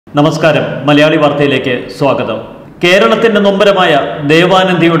നമസ്കാരം. മലയാളി വാർത്തയിലേക്ക് സ്വാഗതം. കേരളത്തിന്റെ നൊമ്പരമായ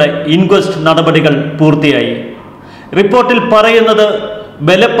ദേവാനന്ദയുടെ ഇൻക്വസ്റ്റ് നടപടികൾ പൂർത്തിയായി. റിപ്പോർട്ടിൽ പറയുന്നത്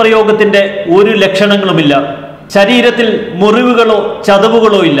ബലപ്രയോഗത്തിന്റെ ഒരു ലക്ഷണങ്ങളുമില്ല, ശരീരത്തിൽ മുറിവുകളോ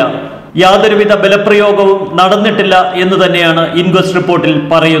ചതവുകളോ ഇല്ല, യാതൊരുവിധ ബലപ്രയോഗവും നടന്നിട്ടില്ല എന്ന് തന്നെയാണ് ഇൻക്വസ്റ്റ് റിപ്പോർട്ടിൽ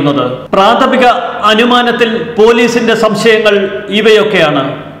പറയുന്നത്. പ്രാഥമിക അനുമാനത്തിൽ പോലീസിന്റെ സംശയങ്ങൾ ഇവയൊക്കെയാണ്.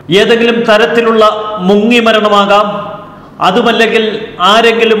 ഏതെങ്കിലും തരത്തിലുള്ള മുങ്ങിമരണമാകാം, അതുമല്ലെങ്കിൽ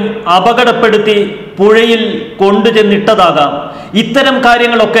ആരെങ്കിലും അപകടപ്പെടുത്തി പുഴയിൽ കൊണ്ടുചെന്നിട്ടതാകാം. ഇത്തരം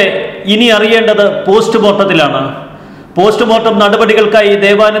കാര്യങ്ങളൊക്കെ ഇനി അറിയേണ്ടത് പോസ്റ്റ്മോർട്ടത്തിലാണ്. പോസ്റ്റ്മോർട്ടം നടപടികൾക്കായി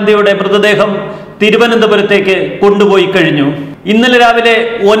ദേവാനന്ദയുടെ മൃതദേഹം തിരുവനന്തപുരത്തേക്ക് കൊണ്ടുപോയി കഴിഞ്ഞു. ഇന്നലെ രാവിലെ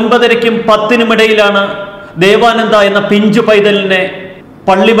 9:30-നും 10-നുമിടയിലാണ് ദേവാനന്ദ എന്ന പിഞ്ചു പൈതലിനെ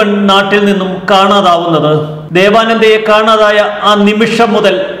പള്ളിമൺ നാട്ടിൽ നിന്നും കാണാതാവുന്നത്. ദേവാനന്ദയെ കാണാതായ ആ നിമിഷം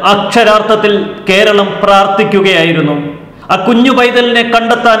മുതൽ അക്ഷരാർത്ഥത്തിൽ കേരളം പ്രാർത്ഥിക്കുകയായിരുന്നു. ആ കുഞ്ഞു പൈതലിനെ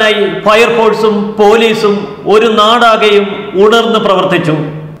കണ്ടെത്താനായി ഫയർഫോഴ്സും പോലീസും ഒരു നാടാകെയും ഉണർന്ന് പ്രവർത്തിച്ചു.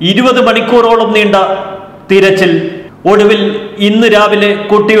 20 മണിക്കൂറോളം നീണ്ട തിരച്ചിൽ. ഒടുവിൽ ഇന്ന് രാവിലെ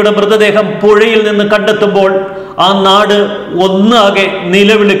കുട്ടിയുടെ മൃതദേഹം പുഴയിൽ നിന്ന് കണ്ടെത്തുമ്പോൾ ആ നാട് ഒന്നാകെ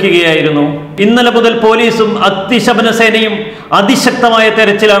നിലവിളിക്കുകയായിരുന്നു. ഇന്നലെ മുതൽ പോലീസും അഗ്നിശമന സേനയും അതിശക്തമായ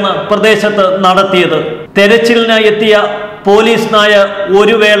തെരച്ചിലാണ് പ്രദേശത്ത് നടത്തിയത്. തെരച്ചിലിനായി എത്തിയ പോലീസ് നായ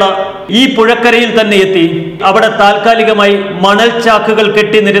ഒരു വേള ഈ പുഴക്കരയിൽ തന്നെ എത്തി. അവിടെ താൽക്കാലികമായി മണൽ ചാക്കുകൾ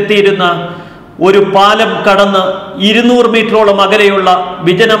കെട്ടി നിരത്തിയിരുന്ന ഒരു പാലം കടന്ന് 200 മീറ്ററോളം അകലെയുള്ള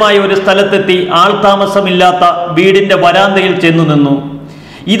വിജനമായ ഒരു സ്ഥലത്തെത്തി ആൾതാമസമില്ലാത്ത വീടിന്റെ വരാന്തയിൽ ചെന്നു നിന്നു.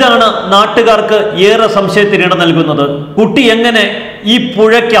 ഇതാണ് നാട്ടുകാർക്ക് ഏറെ സംശയത്തിനിട നൽകുന്നത്. കുട്ടി എങ്ങനെ ഈ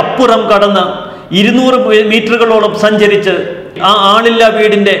പുഴയ്ക്ക് അപ്പുറം കടന്ന് 200 മീറ്ററുകളോളം സഞ്ചരിച്ച് ആ ആളില്ലാ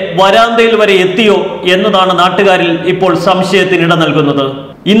വീടിന്റെ വരാന്തയിൽ വരെ എത്തിയോ എന്നതാണ് നാട്ടുകാരിൽ ഇപ്പോൾ സംശയത്തിനിട നൽകുന്നത്.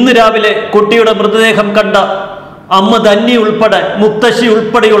 ഇന്ന് രാവിലെ കുട്ടിയുടെ മൃതദേഹം കണ്ട അമ്മ ധന്യ ഉൾപ്പെടെ മുത്തശ്ശി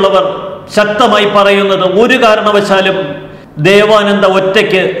ഉൾപ്പെടെയുള്ളവർ ശക്തമായി പറയുന്നത് ഒരു കാരണവശാലും ദേവാനന്ദ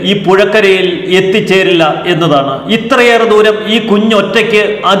ഒറ്റയ്ക്ക് ഈ പുഴക്കരയിൽ എത്തിച്ചേരില്ല എന്നതാണ്. ഇത്രയേറെ ദൂരം ഈ കുഞ്ഞൊറ്റയ്ക്ക്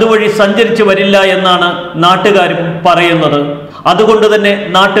അതുവഴി സഞ്ചരിച്ചു വരില്ല എന്നാണ് നാട്ടുകാരും പറയുന്നത്. അതുകൊണ്ട് തന്നെ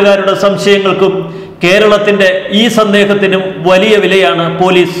നാട്ടുകാരുടെ സംശയങ്ങൾക്കും കേരളത്തിന്റെ ഈ സന്ദേഹത്തിനും വലിയ വിലയാണ്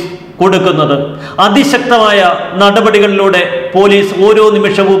പോലീസ് കൊടുക്കുന്നത്. അതിശക്തമായ നടപടികളിലൂടെ പോലീസ് ഓരോ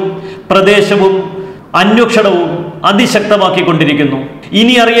നിമിഷവും പ്രദേശവും അന്വേഷണവും അതിശക്തമാക്കിക്കൊണ്ടിരിക്കുന്നു.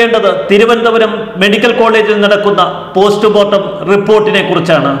 ഇനി അറിയേണ്ടത് തിരുവനന്തപുരം മെഡിക്കൽ കോളേജിൽ നടക്കുന്ന പോസ്റ്റ്മോർട്ടം റിപ്പോർട്ടിനെ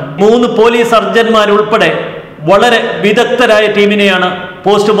കുറിച്ചാണ്. 3 പോലീസ് സർജന്മാരുൾപ്പെടെ വളരെ വിദഗ്ധരായ ടീമിനെയാണ്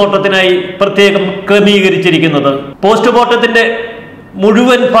പോസ്റ്റ്മോർട്ടത്തിനായി പ്രത്യേകം ക്രമീകരിച്ചിരിക്കുന്നത്. പോസ്റ്റ്മോർട്ടത്തിന്റെ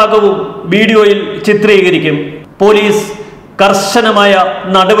മുഴുവൻ ഭാഗവും വീഡിയോയിൽ ചിത്രീകരിക്കും. പോലീസ് കർശനമായ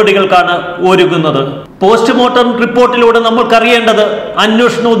നടപടികൾക്കാണ് ഒരുങ്ങുന്നത്. പോസ്റ്റ്മോർട്ടം റിപ്പോർട്ടിലൂടെ നമ്മൾക്കറിയേണ്ടത്,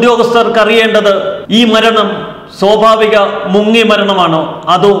 അന്വേഷണ ഉദ്യോഗസ്ഥർക്ക് അറിയേണ്ടത്, ഈ മരണം സ്വാഭാവിക മുങ്ങി മരണമാണോ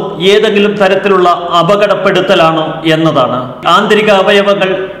അതോ ഏതെങ്കിലും തരത്തിലുള്ള അപകടപ്പെടുത്തലാണോ എന്നതാണ്. ആന്തരിക അവയവങ്ങൾ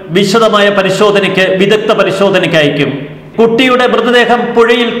വിശദമായ പരിശോധനയ്ക്ക് വിദഗ്ധ പരിശോധനയ്ക്ക് അയക്കും. കുട്ടിയുടെ മൃതദേഹം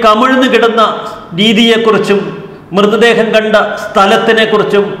പുഴയിൽ കമിഴ്ന്നു കിടന്ന രീതിയെക്കുറിച്ചും മൃതദേഹം കണ്ട സ്ഥലത്തിനെ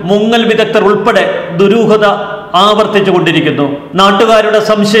കുറിച്ചും മുങ്ങൽ വിദഗ്ധർ ഉൾപ്പെടെ ദുരൂഹത ആവർത്തിച്ചു കൊണ്ടിരിക്കുന്നു. നാട്ടുകാരുടെ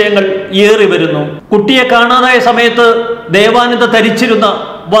സംശയങ്ങൾ ഏറി വരുന്നു. കുട്ടിയെ കാണാതായ സമയത്ത് ദേവാനന്ദ ധരിച്ചിരുന്ന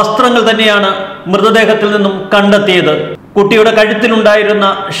വസ്ത്രങ്ങൾ തന്നെയാണ് മൃതദേഹത്തിൽ നിന്നും കണ്ടെത്തിയത്. കുട്ടിയുടെ കഴുത്തിലുണ്ടായിരുന്ന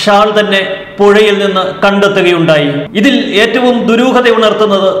ഷാൾ തന്നെ പുഴയിൽ നിന്ന് കണ്ടെത്തുകയുണ്ടായി. ഇതിൽ ഏറ്റവും ദുരൂഹത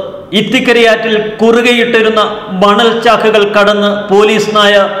ഉണർത്തുന്നത് ഇത്തിക്കരയാറ്റിൽ കുറുകയിട്ടിരുന്ന മണൽ ചാക്കുകൾ കടന്ന് പോലീസ്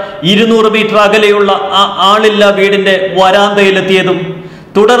നായ 200 മീറ്റർ അകലെയുള്ള ആ ആളില്ലാ വീടിന്റെ വരാന്തയിലെത്തിയതും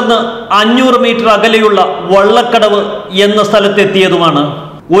തുടർന്ന് 500 മീറ്റർ അകലെയുള്ള വള്ളക്കടവ് എന്ന സ്ഥലത്തെത്തിയതുമാണ്.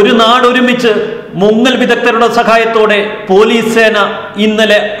 ഒരു നാടൊരുമിച്ച് മുങ്ങൽ വിദഗ്ധരുടെ സഹായത്തോടെ പോലീസ് സേന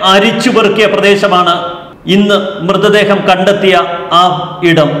ഇന്നലെ അരിച്ചുപെറുക്കിയ പ്രദേശമാണ് ഇന്ന് മൃതദേഹം കണ്ടെത്തിയ ആ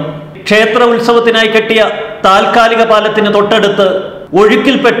ഇടം. ക്ഷേത്ര ഉത്സവത്തിനായി കെട്ടിയ താൽക്കാലിക പാലത്തിന് തൊട്ടടുത്ത്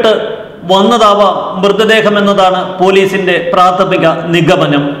ഒഴുക്കിൽപ്പെട്ട് വന്നതാവാം മൃതദേഹം എന്നതാണ് പോലീസിന്റെ പ്രാഥമിക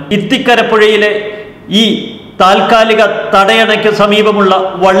നിഗമനം. ഇത്തിക്കരപ്പുഴയിലെ ഈ താൽക്കാലിക തടയണയ്ക്ക് സമീപമുള്ള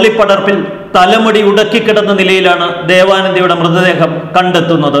വള്ളിപ്പടർപ്പിൽ തലമുടി ഉടക്കിക്കിടന്ന നിലയിലാണ് ദേവാനന്ദയുടെ മൃതദേഹം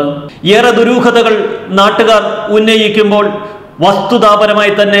കണ്ടെത്തുന്നത്. ഏറെ ദുരൂഹതകൾ നാട്ടുകാർ ഉന്നയിക്കുമ്പോൾ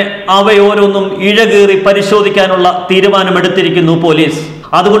വസ്തുതാപരമായി തന്നെ അവയോരോന്നും ഇഴകീറി പരിശോധിക്കാനുള്ള തീരുമാനമെടുത്തിരിക്കുന്നു പോലീസ്.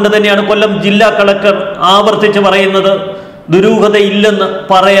 അതുകൊണ്ട് തന്നെയാണ് കൊല്ലം ജില്ലാ കളക്ടർ ആവർത്തിച്ച് പറയുന്നത്, ദുരൂഹതയില്ലെന്ന്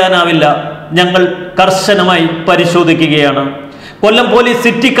പറയാനാവില്ല, ഞങ്ങൾ കർശനമായി പരിശോധിക്കുകയാണ്. കൊല്ലം പോലീസ്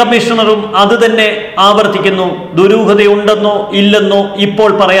സിറ്റി കമ്മീഷണറും അത് തന്നെ ആവർത്തിക്കുന്നു. ദുരൂഹതയുണ്ടെന്നോ ഇല്ലെന്നോ ഇപ്പോൾ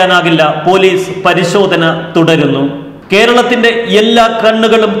പറയാനാകില്ല, പോലീസ് പരിശോധന തുടരുന്നു. കേരളത്തിന്റെ എല്ലാ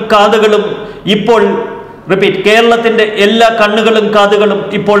കണ്ണുകളും കാതുകളും ഇപ്പോൾ റിപ്പീറ്റ്, കേരളത്തിന്റെ എല്ലാ കണ്ണുകളും കാതുകളും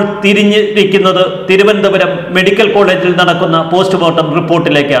ഇപ്പോൾ തിരിഞ്ഞിരിക്കുന്നത് തിരുവനന്തപുരം മെഡിക്കൽ കോളേജിൽ നടക്കുന്ന പോസ്റ്റ്മോർട്ടം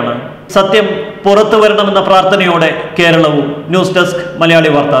റിപ്പോർട്ടിലേക്കാണ്. സത്യം പുറത്തു വരണമെന്ന പ്രാർത്ഥനയോടെ കേരളവും. ന്യൂസ് ഡെസ്ക്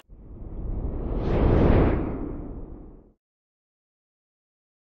മലയാളി വാർത്ത.